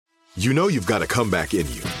You know you've got a comeback in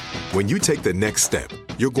you. When you take the next step,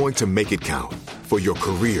 you're going to make it count for your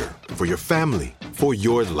career, for your family, for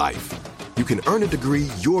your life. You can earn a degree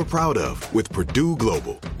you're proud of with Purdue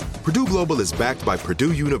Global. Purdue Global is backed by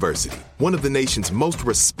Purdue University, one of the nation's most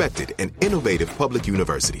respected and innovative public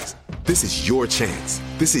universities. This is your chance.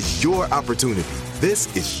 This is your opportunity.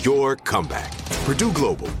 This is your comeback. Purdue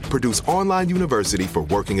Global, Purdue's online university for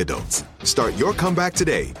working adults. Start your comeback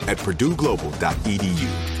today at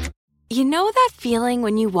purdueglobal.edu. You know that feeling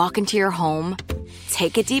when you walk into your home,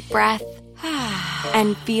 take a deep breath,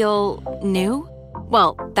 and feel new?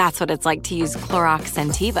 Well, that's what it's like to use Clorox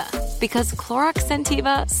Scentiva. Because Clorox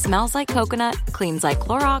Scentiva smells like coconut, cleans like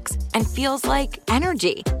Clorox, and feels like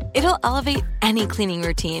energy. It'll elevate any cleaning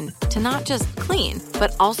routine to not just clean,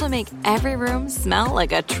 but also make every room smell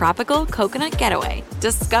like a tropical coconut getaway.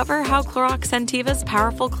 Discover how Clorox Scentiva's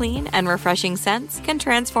powerful clean and refreshing scents can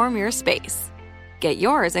transform your space. Get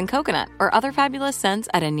yours in coconut or other fabulous scents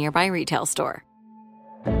at a nearby retail store.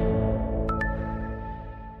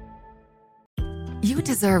 You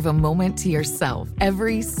deserve a moment to yourself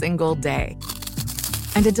every single day.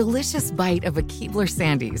 And a delicious bite of a Keebler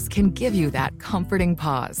Sandies can give you that comforting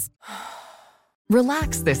pause.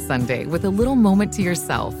 Relax this Sunday with a little moment to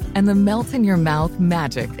yourself and the melt-in-your-mouth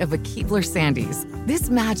magic of a Keebler Sandies. This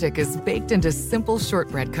magic is baked into simple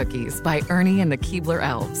shortbread cookies by Ernie and the Keebler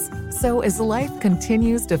Elves. So as life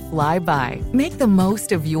continues to fly by, make the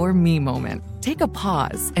most of your me moment. Take a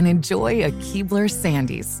pause and enjoy a Keebler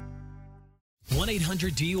Sandies.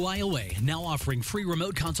 1-800-DUI-AWAY, now offering free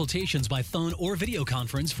remote consultations by phone or video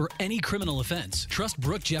conference for any criminal offense. Trust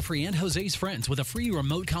Brooke, Jeffrey, and Jose's friends with a free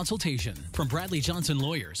remote consultation. From Bradley Johnson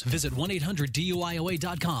Lawyers, visit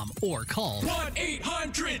 1-800-DUI-AWAY.com or call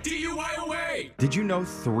 1-800-DUI-AWAY. Did you know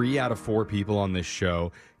 3 out of 4 people on this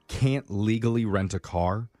show can't legally rent a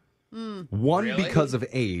car? One, really? Because of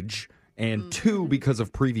age, and 2, because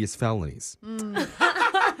of previous felonies.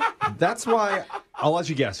 That's why I'll let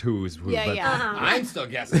you guess who's who. Yeah, but yeah. I'm still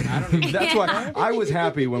guessing. I don't even That's why I was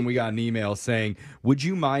happy when we got an email saying, would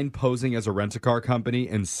you mind posing as a rent-a-car company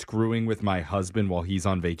and screwing with my husband while he's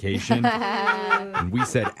on vacation? And we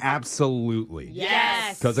said, absolutely.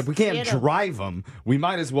 Yes. Because if we can't drive them, we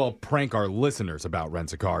might as well prank our listeners about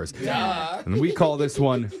rent-a-cars. Duh. And we call this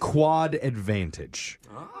one Quad Advantage.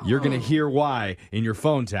 Oh. You're going to hear why in your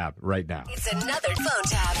phone tap right now. It's another phone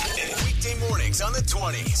tap. Weekday mornings on the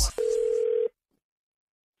 20s.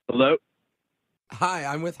 Hello? Hi,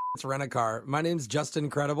 I'm with Rent-A-Car. My name's Justin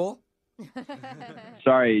Credible.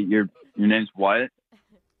 Sorry, your name's what?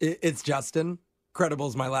 It's Justin.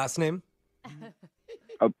 Credible's my last name.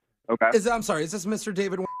 Oh, okay. I'm sorry, is this Mr.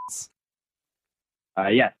 David Wentz?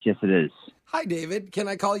 Yes, it is. Hi, David. Can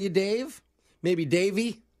I call you Dave? Maybe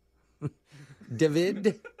Davey?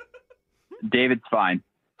 David? David's fine.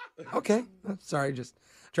 Okay. Sorry, just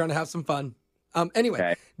trying to have some fun. Anyway,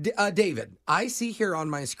 okay. David, I see here on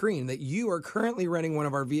my screen that you are currently renting one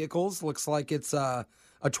of our vehicles. Looks like it's a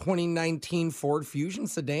 2019 Ford Fusion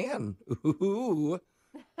sedan. Ooh,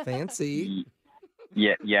 fancy.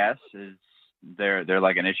 Yes. Is there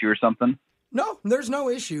like an issue or something? No, there's no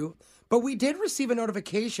issue. But we did receive a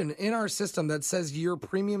notification in our system that says your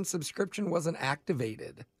premium subscription wasn't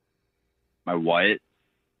activated. My what?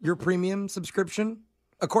 Your premium subscription?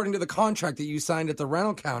 According to the contract that you signed at the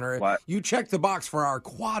rental counter, you checked the box for our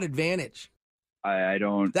Quad Advantage. I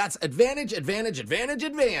don't... That's advantage. We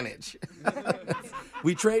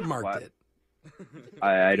trademarked it.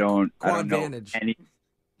 I don't Quad know Advantage.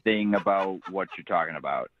 anything about what you're talking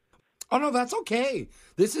about. Oh, no, that's okay.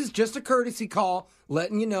 This is just a courtesy call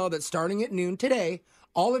letting you know that starting at noon today,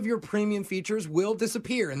 all of your premium features will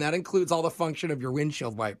disappear, and that includes all the function of your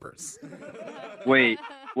windshield wipers. Wait,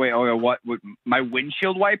 what? My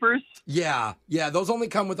windshield wipers? Yeah, those only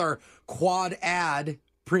come with our Quad Ad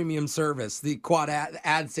premium service. The Quad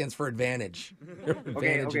Ad stands for Advantage.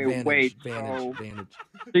 Wait. So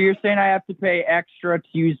you're saying I have to pay extra to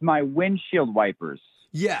use my windshield wipers?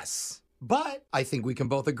 Yes, but I think we can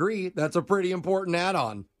both agree that's a pretty important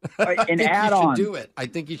add-on. An add-on? You should do it. I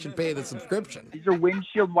think you should pay the subscription. These are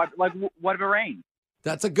windshield wipers. Like, what if it rains?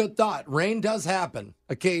 That's a good thought. Rain does happen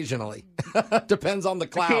occasionally. Depends on the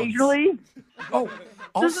clouds. Occasionally? Oh,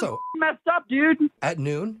 also, this is messed up, dude. At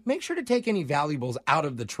noon, make sure to take any valuables out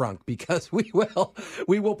of the trunk because we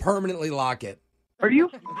will permanently lock it. Are you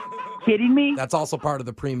kidding me? That's also part of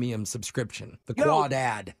the premium subscription, the Quad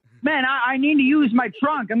Ad. Man, I need to use my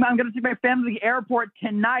trunk. I'm going to take my family to the airport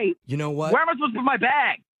tonight. You know what? Where am I supposed to put my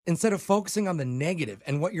bag? Instead of focusing on the negative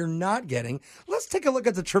and what you're not getting, let's take a look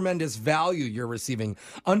at the tremendous value you're receiving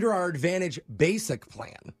under our Advantage Basic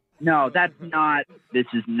plan. This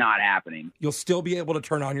is not happening. You'll still be able to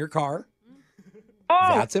turn on your car.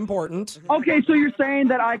 Oh, that's important. Okay, so you're saying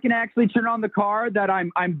that I can actually turn on the car that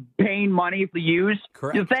I'm paying money to use?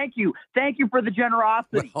 Correct. Thank you for the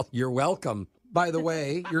generosity. Well, you're welcome. By the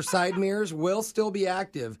way, your side mirrors will still be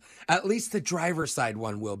active. At least the driver's side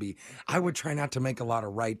one will be. I would try not to make a lot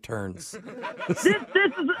of right turns. This is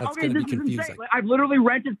confusing. insane. I've literally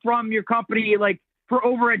rented from your company for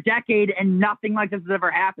over a decade, and nothing like this has ever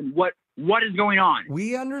happened. What is going on?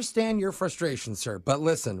 We understand your frustration, sir. But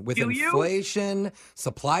listen, with inflation,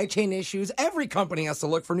 supply chain issues, every company has to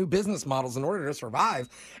look for new business models in order to survive.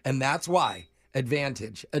 And that's why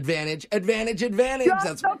advantage. Shut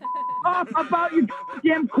the up about your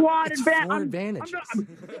damn quad advantage.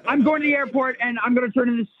 I'm going to the airport, and I'm going to turn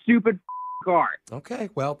in this stupid car. Okay,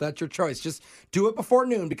 well, that's your choice. Just do it before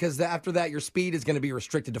noon, because after that, your speed is going to be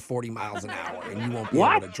restricted to 40 miles an hour, and you won't be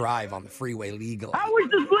able to drive on the freeway legally. How is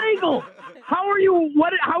this legal? How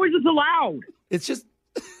is this allowed? It's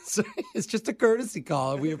just a courtesy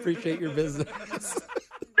call, and we appreciate your business. This is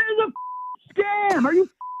a scam. Are you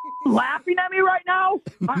laughing at me right now?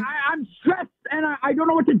 I'm stressed, and I don't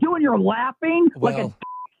know what to do, and you're laughing well,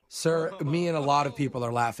 sir, me and a lot of people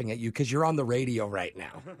are laughing at you because you're on the radio right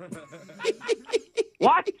now.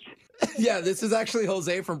 What? Yeah, this is actually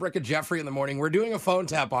Jose from Brick and Jeffrey in the Morning. We're doing a phone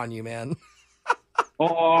tap on you, man.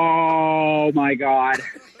 Oh, my God.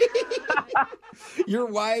 Your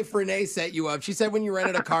wife, Renee, set you up. She said when you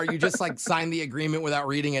rented a car, you just signed the agreement without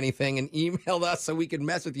reading anything and emailed us so we could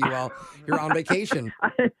mess with you while you're on vacation.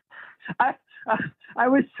 I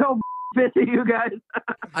was so busy, you guys.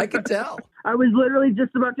 I could tell. I was literally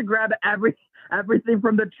just about to grab everything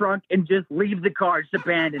from the trunk and just leave the car, just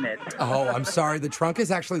abandon it. Oh, I'm sorry. The trunk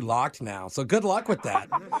is actually locked now, so good luck with that.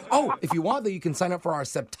 Oh, if you want, though, you can sign up for our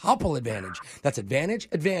Septuple Advantage. That's advantage.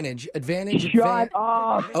 Shut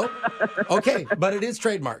up. Oh, okay, but it is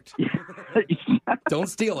trademarked. Don't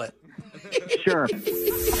steal it. Sure.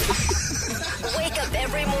 Wake up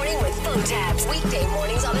every morning with phone taps. Weekday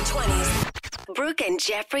mornings on the 20s. Brooke and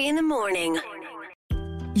Jeffrey in the Morning.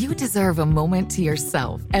 You deserve a moment to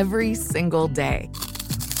yourself every single day.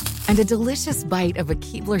 And a delicious bite of a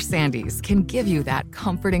Keebler Sandies can give you that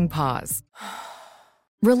comforting pause.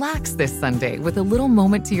 Relax this Sunday with a little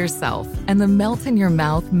moment to yourself and the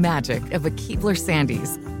melt-in-your-mouth magic of a Keebler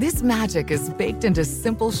Sandies. This magic is baked into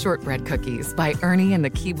simple shortbread cookies by Ernie and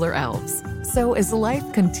the Keebler Elves. So as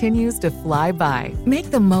life continues to fly by,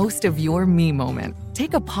 make the most of your me moment.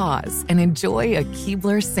 Take a pause and enjoy a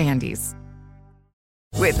Keebler Sandies.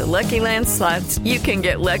 With the Lucky Land Slots, you can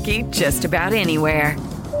get lucky just about anywhere.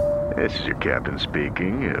 This is your captain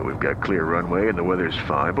speaking. We've got clear runway and the weather's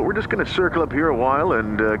fine, but we're just going to circle up here a while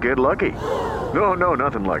and get lucky. No,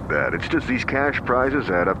 nothing like that. It's just these cash prizes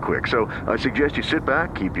add up quick. So I suggest you sit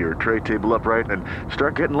back, keep your tray table upright, and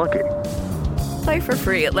start getting lucky. Play for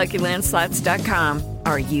free at LuckyLandSlots.com.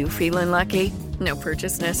 Are you feeling lucky? No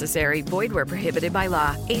purchase necessary. Void where prohibited by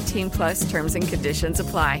law. 18+ terms and conditions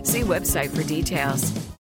apply. See website for details.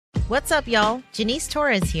 What's up, y'all? Janice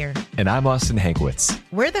Torres here. And I'm Austin Hankwitz.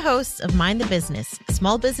 We're the hosts of Mind the Business,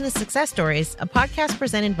 Small Business Success Stories, a podcast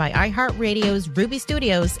presented by iHeartRadio's Ruby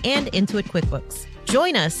Studios and Intuit QuickBooks.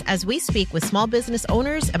 Join us as we speak with small business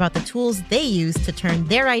owners about the tools they use to turn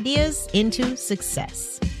their ideas into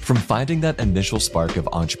success. From finding that initial spark of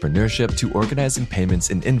entrepreneurship to organizing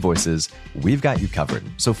payments and invoices, we've got you covered.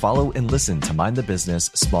 So follow and listen to Mind the Business,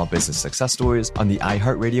 Small Business Success Stories on the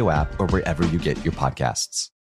iHeartRadio app or wherever you get your podcasts.